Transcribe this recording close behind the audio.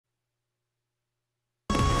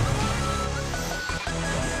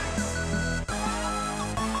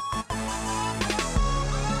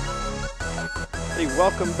everybody.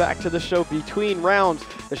 Welcome back to the show Between Rounds,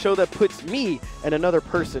 the show that puts me and another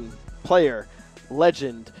person, player,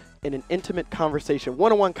 legend, in an intimate conversation,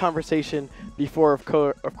 one-on-one conversation before,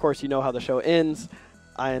 of course, you know how the show ends.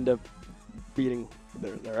 I end up beating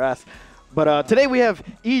their ass. But today we have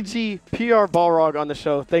PR Balrog on the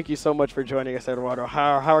show. Thank you so much for joining us, Eduardo.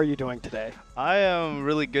 How are you doing today? I am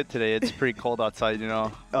really good today. It's pretty cold outside, you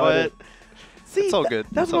know. But see, it's all good.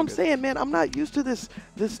 That's what I'm saying, man. I'm not used to this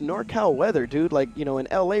NorCal weather, dude. Like, you know, in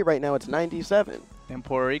LA right now it's 97. In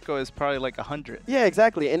Puerto Rico it's probably like 100. Yeah,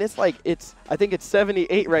 exactly. And it's like I think it's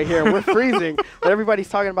 78 right here and we're freezing. But everybody's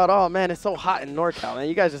talking about, oh man, it's so hot in NorCal. And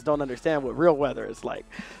you guys just don't understand what real weather is like.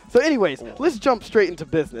 So anyways, let's jump straight into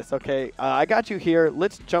business, okay? I got you here.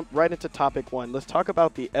 Let's jump right into topic one. Let's talk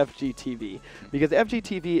about the FGTV. Because the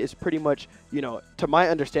FGTV is pretty much, you know, to my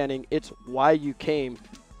understanding, it's why you came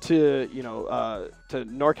to, you know, to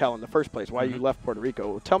NorCal in the first place, why you left Puerto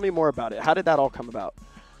Rico. Tell me more about it. How did that all come about?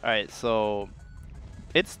 All right, so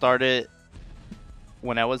it started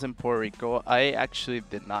when I was in Puerto Rico. I actually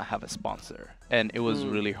did not have a sponsor, and it was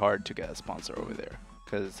really hard to get a sponsor over there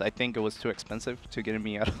because I think it was too expensive to get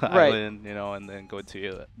me out of the island, you know, and then go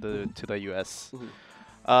to the U.S.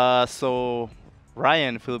 So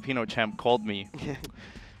Ryan, Filipino champ, called me,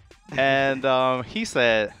 and he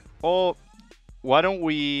said, "Oh, why don't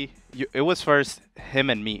we?" It was first him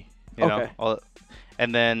and me, you know,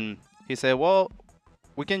 and then he said, "Well,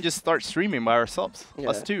 we can just start streaming by ourselves,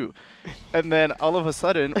 us two." And then all of a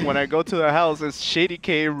sudden, when I go to the house, it's Shady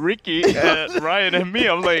K, Ricky, and Ryan and me.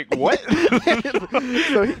 I'm like, what?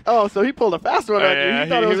 So he pulled a fast one on you. He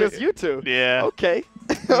thought it was just you two. Yeah. Okay.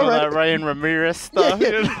 All right. That Ryan Ramirez stuff.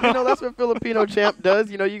 Yeah. You know, that's what Filipino champ does.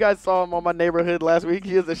 You know, you guys saw him on my neighborhood last week.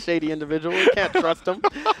 He is a shady individual. You can't trust him.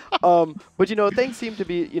 But, you know, things seem to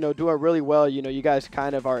be, you know, doing really well. You know, you guys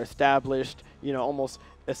kind of are established, you know, almost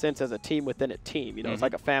a sense as a team within a team. You know, it's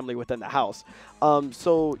like a family within the house.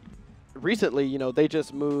 So recently, you know, they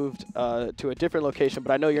just moved to a different location,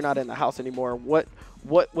 but I know you're not in the house anymore. What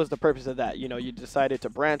was the purpose of that? You know, you decided to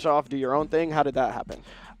branch off, do your own thing. How did that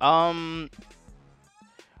happen?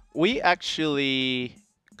 We actually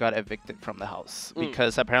got evicted from the house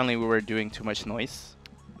because apparently we were doing too much noise.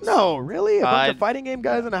 No, really? A bunch of fighting game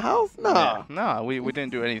guys in the house? No. Yeah, no, we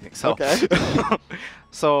didn't do anything. So, okay.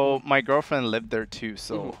 So my girlfriend lived there too,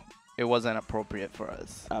 so it wasn't appropriate for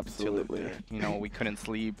us. Absolutely. To live there. You know, we couldn't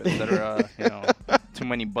sleep, etc. You know, too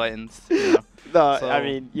many buttons. You know? No, so, I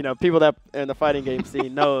mean, you know, people that in the fighting game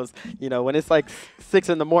scene knows, you know, when it's like 6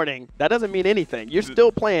 in the morning, that doesn't mean anything. You're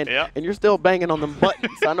still playing and you're still banging on them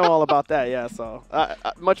buttons. I know all about that. Yeah. So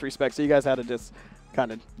much respect. So you guys had to just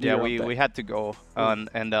kind of we had to go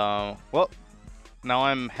well, now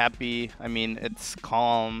I'm happy. I mean, it's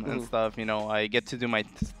calm and stuff, you know. I get to do my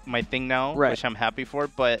thing now, which I'm happy for,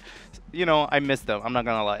 but you know, I miss them. I'm not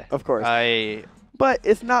gonna lie. Of course. But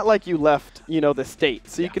it's not like you left, you know, the state,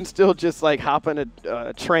 so you can still just like hop on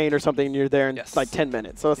a train or something and you're there in like 10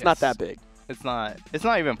 minutes, so it's not that big. It's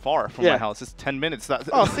not even far from my house. It's 10 minutes.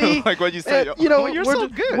 Oh, see? Like what you said. You know, you're so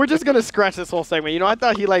good. We're just going to scratch this whole segment. You know, I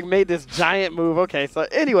thought he, like, made this giant move. Okay, so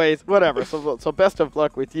anyways, whatever. So best of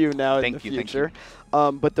luck with you now in the future.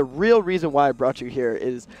 But the real reason why I brought you here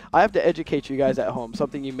is I have to educate you guys at home.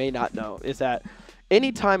 Something you may not know is that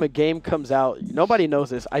anytime a game comes out, nobody knows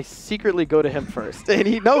this, I secretly go to him first. And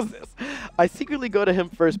he knows this. I secretly go to him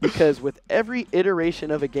first because with every iteration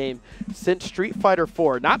of a game since Street Fighter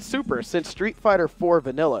 4, not Super, since Street Fighter 4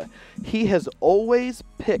 Vanilla, he has always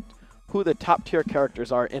picked who the top tier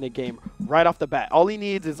characters are in a game right off the bat. All he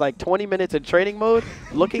needs is like 20 minutes in training mode,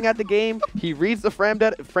 looking at the game, he reads the frame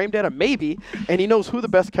data maybe, and he knows who the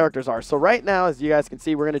best characters are. So right now, as you guys can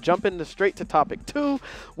see, we're going to jump into straight to topic 2,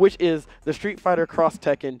 which is the Street Fighter Cross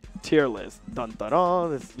Tekken tier list. Dun dun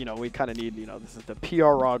dun. This, you know, we kind of need, you know, this is the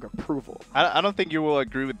PR Rog approval. I don't think you will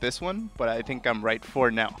agree with this one, but I think I'm right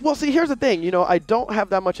for now. Well, see, here's the thing. You know, I don't have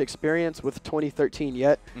that much experience with 2013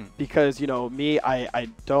 yet because, you know, me, I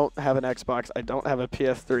don't have an Xbox. I don't have a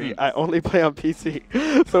PS3. I only play on PC.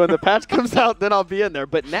 So when the patch comes out, then I'll be in there.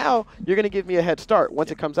 But now you're going to give me a head start. Once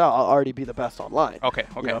it comes out, I'll already be the best online. Okay.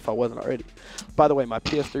 You know, if I wasn't already. By the way, my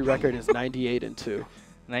PS3 record is 98-2.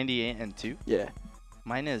 98-2? Yeah.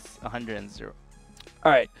 Mine is 100-0.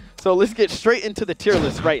 All right. So let's get straight into the tier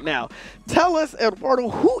list right now. Tell us, Eduardo,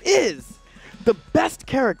 who is the best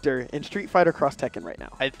character in Street Fighter Cross Tekken right now?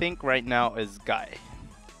 I think right now is Guy.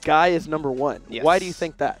 Guy is number 1. Yes. Why do you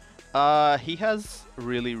think that? He has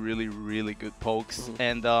really good pokes,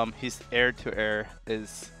 and his air-to-air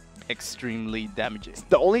is extremely damaging.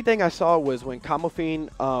 The only thing I saw was when Kamofine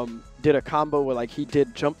did a combo where like he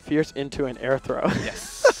did jump fierce into an air throw.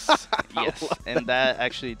 Yes. Yes, and that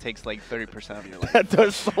actually takes like 30% of your life. That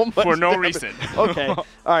does so much For no damage. reason. Okay. All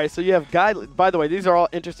right. So you have By the way, these are all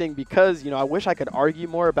interesting because, I wish I could argue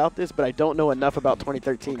more about this, but I don't know enough about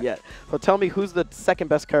 2013 yet. So tell me, who's the second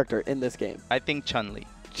best character in this game? I think Chun-Li.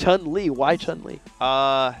 Chun-Li. Why Chun-Li?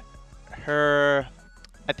 I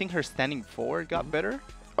think her standing forward got better.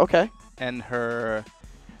 Okay. And her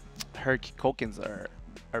Kokens are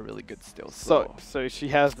really good still. So she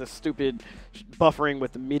has the stupid buffering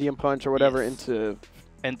with the medium punch or whatever into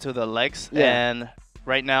the legs. Yeah. And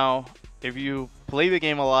right now, if you play the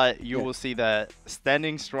game a lot, you will see that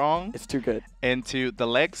standing strong it's too good into the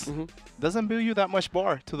legs doesn't build you that much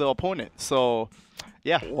bar to the opponent. So,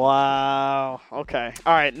 yeah. Wow. Okay.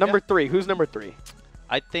 All right. Number 3. Who's number 3?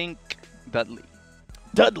 I think Dudley.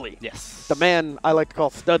 Dudley. Yes. The man I like to call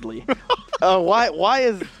Studley. Why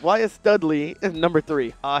is Studley number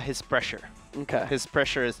 3? His pressure. Okay. His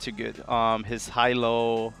pressure is too good. His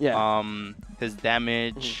high-low. Yeah. His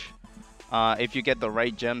damage. If you get the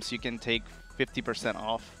right gems, you can take 50%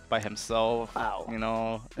 off by himself.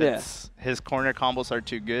 Wow. His corner combos are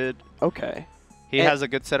too good. Okay. He has a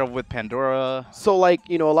good setup with Pandora. So, like,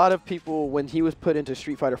 a lot of people, when he was put into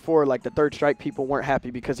Street Fighter 4, like the third strike, people weren't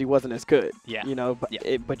happy because he wasn't as good. Yeah.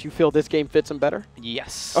 But you feel this game fits him better?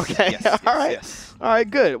 Yes. Okay. Yes, All right. Yes. All right,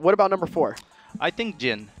 good. What about number 4? I think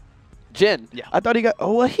Jin. Jin. Yeah. I thought he got.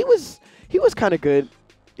 Oh, well, he was kind of good.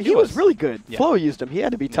 He was really good. Yeah. Flo used him. He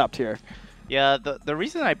had to be top tier. Yeah. The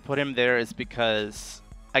reason I put him there is because,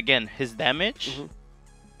 again, his damage.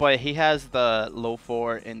 But he has the low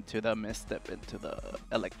 4 into the misstep into the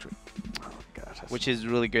electric. Oh, gosh. Which is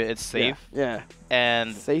really good. It's safe. Yeah.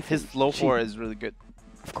 And Safe his low 4 is really good.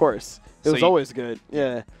 Of course. It was always good.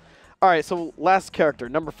 Yeah. All right, so last character,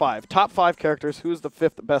 number 5. Top 5 characters. Who's the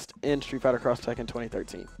 5th best in Street Fighter Cross Tekken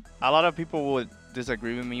 2013? A lot of people would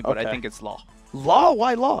disagree with me, but I think it's Law. Law?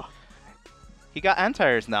 Why Law? He got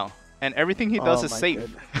anti-airs now, and everything he does is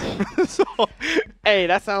safe. So, hey,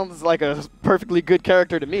 that sounds like a perfectly good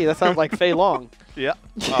character to me. That sounds like Fei Long. Yeah.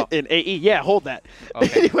 In AE. Yeah, hold that.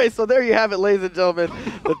 Okay. Anyway, so there you have it, ladies and gentlemen.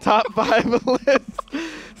 The top 5 list.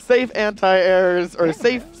 Safe anti-airs, or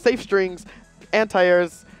safe strings,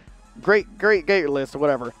 anti-airs. Great list or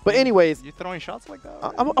whatever. But anyways. You throwing shots like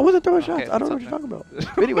that? I wasn't throwing shots. I don't know what you're talking about.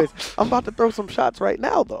 But anyways, I'm about to throw some shots right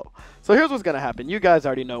now, though. So here's what's going to happen. You guys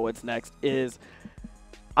already know what's next is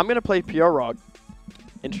I'm going to play PR Rog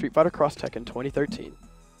in Street Fighter Cross Tekken 2013.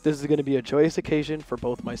 This is going to be a joyous occasion for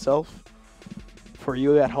both myself, for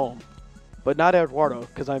you at home, but not Eduardo,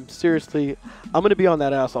 because I'm going to be on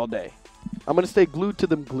that ass all day. I'm going to stay glued to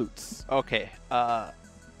them glutes. Okay.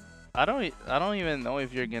 I don't even know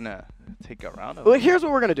if you're going to take a round of Well, here's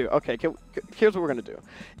what we're going to do. Okay, here's what we're going to do.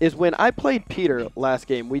 Is when I played Peter last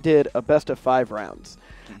game, we did a best of 5 rounds.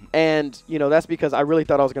 And, that's because I really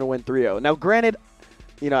thought I was going to win 3-0. Now, granted,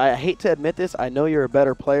 I hate to admit this. I know you're a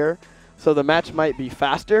better player. So the match might be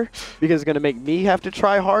faster because it's going to make me have to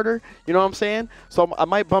try harder. You know what I'm saying? So I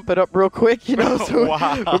might bump it up real quick, So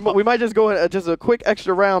Wow. we might just go in just a quick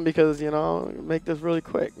extra round because, make this really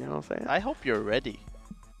quick. You know what I'm saying? I hope you're ready.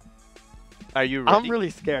 Are you ready? I'm really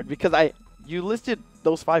scared because you listed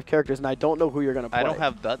those 5 characters and I don't know who you're going to play. I don't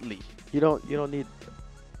have Dudley. You don't need.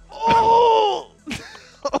 Oh!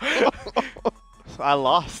 I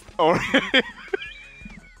lost.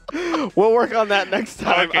 We'll work on that next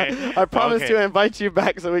time. Okay. I promise to invite you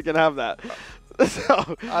back so we can have that.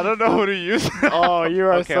 So, I don't know who to use. Oh, you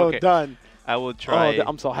are so done. I will try. Oh,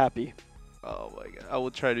 I'm so happy. Oh my god. I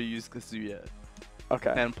will try to use Kazuya.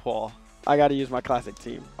 Okay. And Paul. I got to use my classic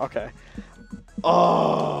team. Okay.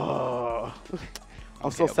 Oh.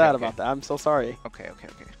 I'm so sad about that. I'm so sorry. Okay.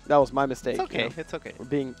 That was my mistake. It's okay. It's okay. We're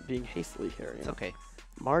being hastily here. It's okay.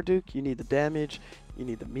 Marduk, you need the damage. You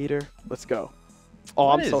need the meter. Let's go. Oh,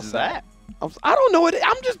 I'm so sad. That? I don't know it.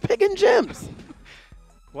 I'm just picking gems.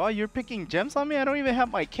 Well, you're picking gems on me. I don't even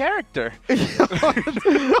have my character. It's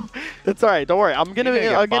all right. Don't worry. I'm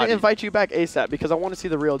gonna invite you back ASAP because I want to see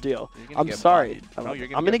the real deal. I'm sorry. I'm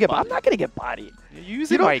gonna get. I'm not gonna get bodied. You're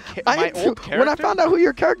using my old character. When I found out who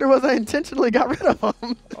your character was, I intentionally got rid of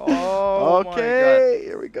him. Oh okay. My God.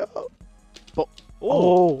 Here we go.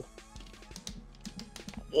 Oh.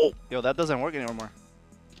 Yo, that doesn't work anymore.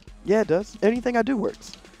 Yeah, it does. Anything I do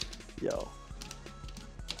works. Yo.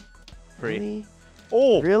 Free. Really?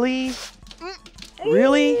 Oh. Really?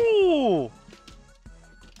 Really? Oh.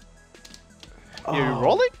 You're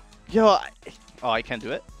rolling? Yo. I can't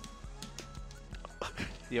do it.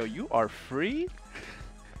 Yo, you are free?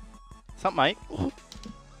 What's up, Mike? What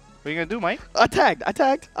are you going to do, Mike? I tagged. I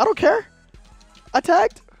don't care. I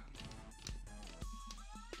tagged.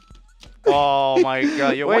 Oh my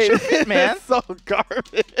god, yo, what's your fit, man? It's so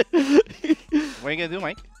garbage. What are you gonna do,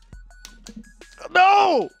 Mike?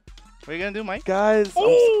 No! What are you gonna do, Mike? Guys,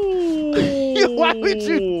 why would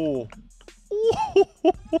you?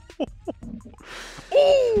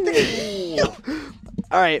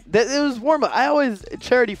 All right, it was warm up.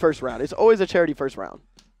 Charity first round. It's always a charity first round.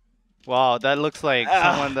 Wow, that looks like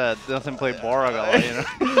someone that doesn't play Balrog a lot, you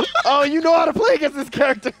know? Oh, you know how to play against this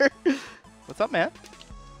character. What's up, man?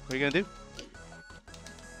 What are you gonna do?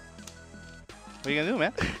 What are you gonna do,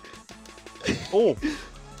 man? Oh.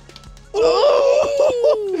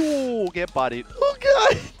 Oh, get bodied. Oh,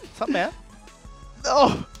 God. What's up, man?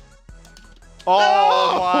 No.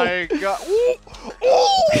 Oh, no. my God.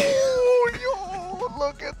 Oh, yo,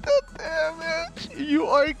 look at the damage. You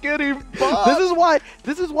are getting bombed.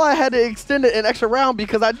 This is why I had to extend it an extra round,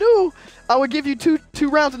 because I knew I would give you two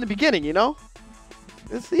rounds in the beginning, you know?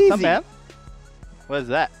 It's easy. What's up, man? What is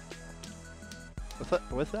that?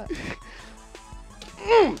 What's that?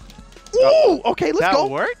 Ooh, okay, let's go.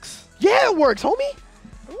 That works? Yeah, it works, homie.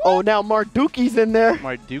 What? Oh, now Mardukey's in there.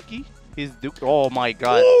 Mardukey? He's Duke. Oh my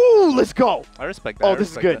God. Ooh, let's go. I respect that. Oh,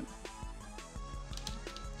 this is good. That.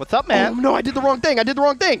 What's up, man? Oh, no, I did the wrong thing.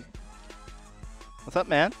 What's up,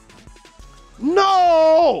 man?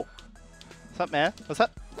 No. What's up, man? What's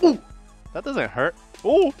up? Ooh. That doesn't hurt.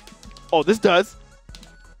 Ooh. Oh, this does.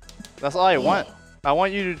 That's all I want. I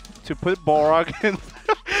want you to put Balrog in.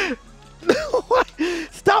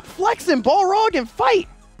 Stop flexing, Balrog, and fight.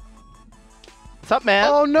 What's up, man?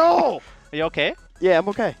 Oh, no. Are you okay? Yeah, I'm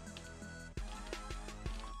okay.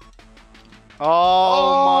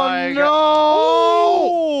 Oh my no. God.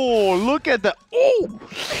 Oh, look at the. Oh.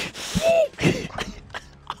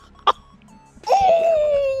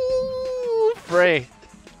 Oh. Frey.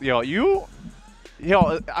 Yo,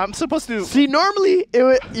 I'm supposed to. See, normally it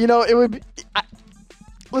would, it would be.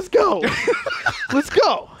 Let's go. Let's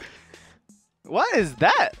go. What is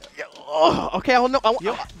that? Oh, okay, I don't know.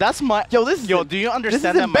 Yo, that's my. Yo, this is. Yo, do you understand this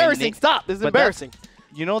is that embarrassing. Stop. This is embarrassing.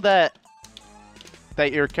 You know that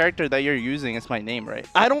your character that you're using is my name, right?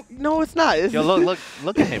 I don't. No, it's not. Yo,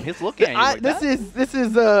 look at him. He's looking at you like that. This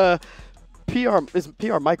is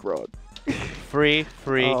PR Mike Rog. Free.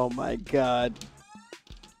 Oh my God.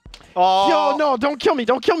 Oh. Yo, no, don't kill me.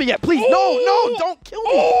 Don't kill me yet, please. No, don't kill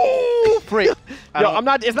me. Free. Yo, I'm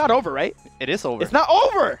not. It's not over, right? It is over. It's not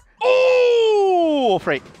over. Oh,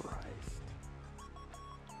 Frey.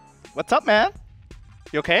 What's up, man?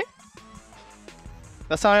 You okay?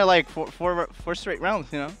 That sounded like four straight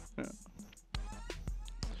rounds, you know? Yeah.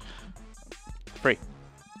 Free.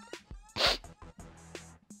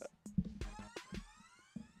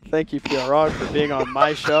 Thank you, Balrog, for being on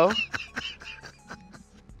my show.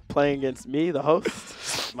 Playing against me, the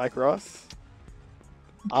host, Mike Ross.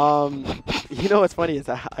 You know what's funny is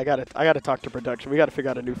I gotta talk to production. We gotta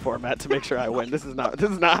figure out a new format to make sure I win. This is not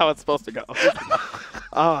how it's supposed to go.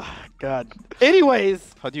 Oh God.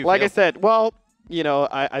 Anyways, how do you like feel? I said, well,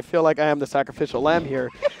 I feel like I am the sacrificial lamb here,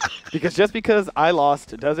 because just because I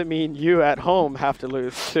lost doesn't mean you at home have to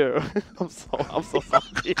lose too. I'm so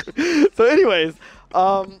sorry. So anyways,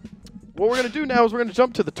 what we're gonna do now is we're gonna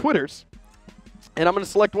jump to the Twitters. And I'm going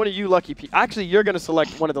to select one of you lucky people. Actually, you're going to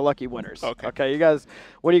select one of the lucky winners. Okay. You guys,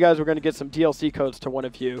 one of you guys, we're going to get some DLC codes to one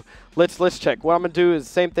of you. Let's check. What I'm going to do is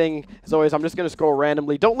the same thing as always. I'm just going to scroll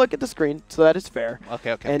randomly. Don't look at the screen, so that is fair.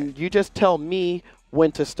 Okay. And you just tell me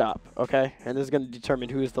when to stop, okay? And this is going to determine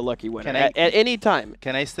who is the lucky winner at any time.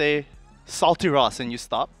 Can I say Salty Ross and you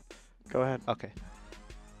stop? Go ahead. Okay.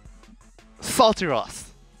 Salty Ross.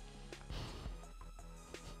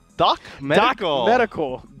 Doc Medical.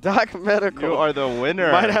 Doc Medical. You are the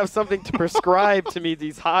winner. Might have something to prescribe to me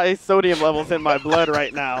these high sodium levels in my blood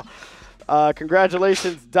right now.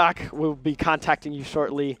 Congratulations, Doc. We'll be contacting you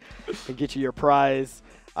shortly and get you your prize.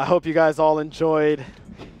 I hope you guys all enjoyed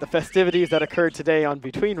the festivities that occurred today on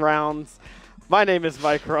Between Rounds. My name is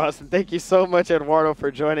Mike Ross, and thank you so much, Eduardo,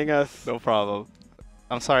 for joining us. No problem.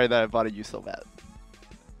 I'm sorry that I bothered you so bad.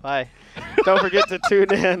 Bye. Don't forget to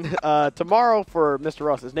tune in tomorrow for Mr.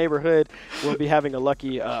 Ross's Neighborhood. We'll be having a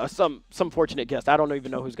lucky, some fortunate guest. I don't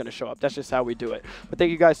even know who's going to show up. That's just how we do it. But thank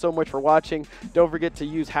you guys so much for watching. Don't forget to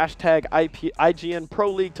use hashtag IGN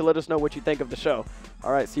Pro League to let us know what you think of the show.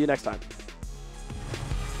 All right, see you next time.